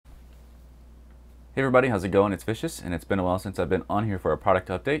Hey everybody, how's it going? It's Vicious, and it's been a while since I've been on here for a product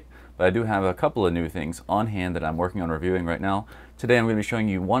update, but I do have a couple of new things on hand that I'm working on reviewing right now. Today I'm going to be showing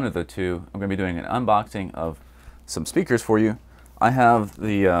you one of the two. I'm going to be doing an unboxing of some speakers for you. I have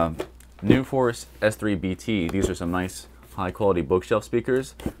the NuForce S3-BT. These are some nice high quality bookshelf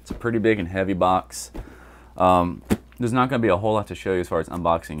speakers. It's a pretty big and heavy box. There's not going to be a whole lot to show you as far as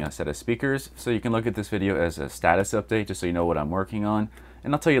unboxing a set of speakers, so you can look at this video as a status update just so you know what I'm working on.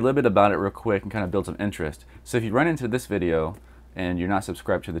 And I'll tell you a little bit about it real quick and kind of build some interest. So if you run into this video and you're not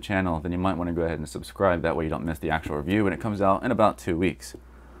subscribed to the channel, then you might want to go ahead and subscribe. That way you don't miss the actual review when it comes out in about 2 weeks.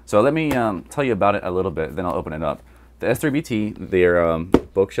 So let me tell you about it a little bit, then I'll open it up. The S3-BT, they're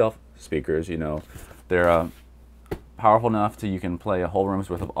bookshelf speakers, you know. They're powerful enough to you can play a whole room's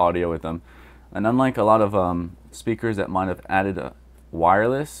worth of audio with them. And unlike a lot of speakers that might have added a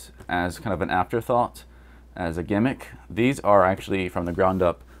wireless as kind of an afterthought, as a gimmick, these are actually from the ground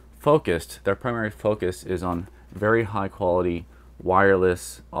up focused. Their primary focus is on very high quality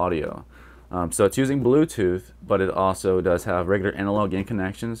wireless audio. So it's using Bluetooth, but it also does have regular analog in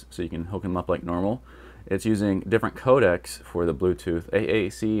connections, so you can hook them up like normal. It's using different codecs for the Bluetooth,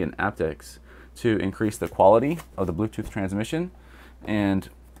 AAC and apt-x, to increase the quality of the Bluetooth transmission, and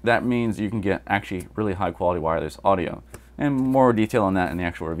that means you can get actually really high quality wireless audio. And more detail on that in the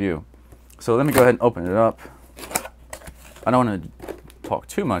actual review. So let me go ahead and open it up. I don't want to talk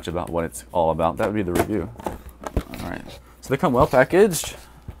too much about what it's all about. That would be the review. All right. So they come well packaged.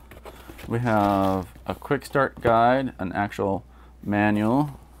 We have a quick start guide, an actual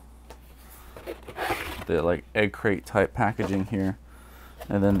manual, the like egg crate type packaging here,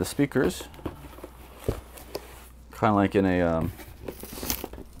 and then the speakers, kind of like in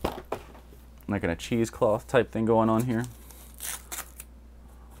a cheesecloth type thing going on here.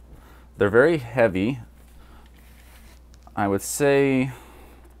 They're very heavy. I would say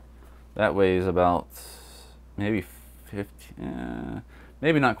that weighs about maybe 15,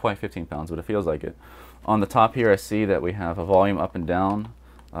 maybe not quite 15 pounds, but it feels like it. On the top here, I see that we have a volume up and down,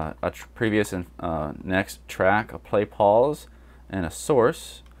 a previous and next track, a play pause, and a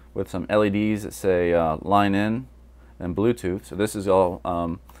source with some LEDs that say line in and Bluetooth. So this is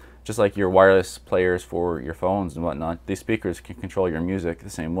all just like your wireless players for your phones and whatnot. These speakers can control your music the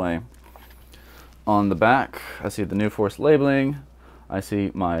same way. On the back, I see the NuForce labeling. I see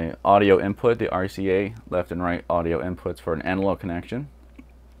my audio input, the RCA, left and right audio inputs for an analog connection.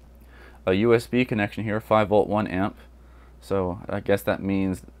 A USB connection here, 5 volt, 1 amp. So I guess that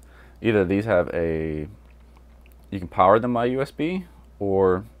means either these have you can power them by USB,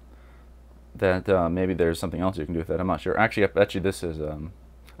 or that maybe there's something else you can do with that. I'm not sure. Actually, I bet you this is,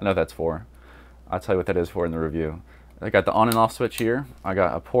 I know that's for. I'll tell you what that is for in the review. I got the on and off switch here. I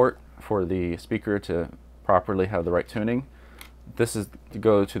got a port for the speaker to properly have the right tuning. This is to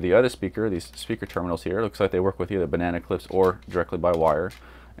go to the other speaker, these speaker terminals here. Looks like they work with either banana clips or directly by wire.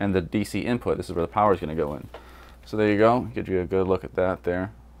 And the DC input, this is where the power is going to go in. So there you go, give you a good look at that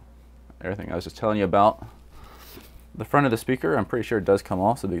there. Everything I was just telling you about. The front of the speaker, I'm pretty sure it does come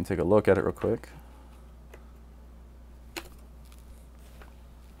off, so we can take a look at it real quick.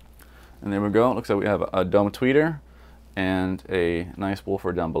 And there we go, it looks like we have a dome tweeter and a nice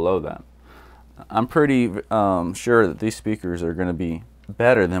woofer down below that. I'm pretty sure that these speakers are going to be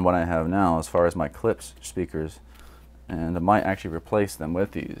better than what I have now as far as my clips speakers, and I might actually replace them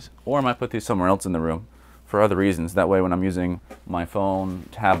with these, or I might put these somewhere else in the room for other reasons. That way when I'm using my phone,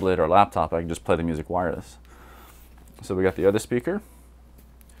 tablet, or laptop, I can just play the music wireless. So we got the other speaker.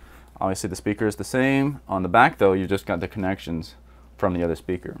 Obviously the speaker is the same. On the back though, you just got the connections from the other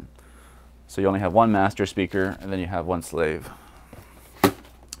speaker. So you only have one master speaker, and then you have one slave.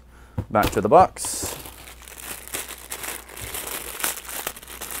 Back to the box.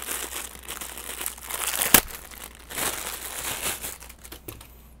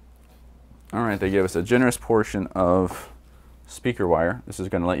 All right, they gave us a generous portion of speaker wire. This is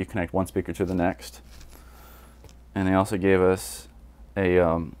going to let you connect one speaker to the next. And they also gave us a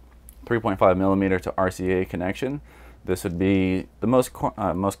 3.5 millimeter to RCA connection. This would be the most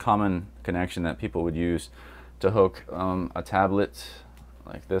common connection that people would use to hook a tablet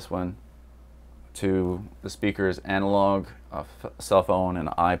like this one to the speakers, analog, a cell phone, and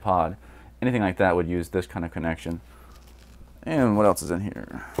an iPod. Anything like that would use this kind of connection. And what else is in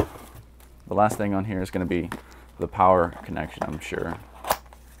here? The last thing on here is going to be the power connection, I'm sure.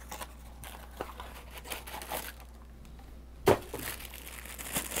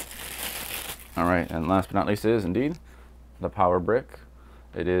 All right, and last but not least is indeed the power brick.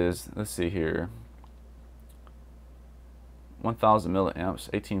 It is, let's see here, 1000 milliamps,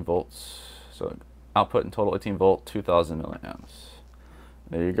 18 volts. So output in total 18 volt, 2000 milliamps.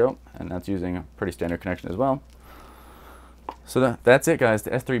 There you go. And that's using a pretty standard connection as well. So that's it, guys.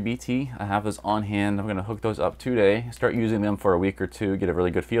 The S3-BT, I have those on hand. I'm going to hook those up today, start using them for a week or two, get a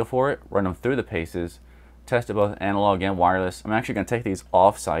really good feel for it, run them through the paces, test it both analog and wireless. I'm actually going to take these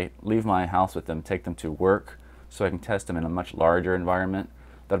off-site, leave my house with them, take them to work so I can test them in a much larger environment.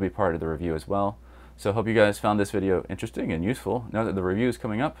 That'll be part of the review as well. So I hope you guys found this video interesting and useful. Know that the review is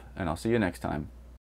coming up, and I'll see you next time.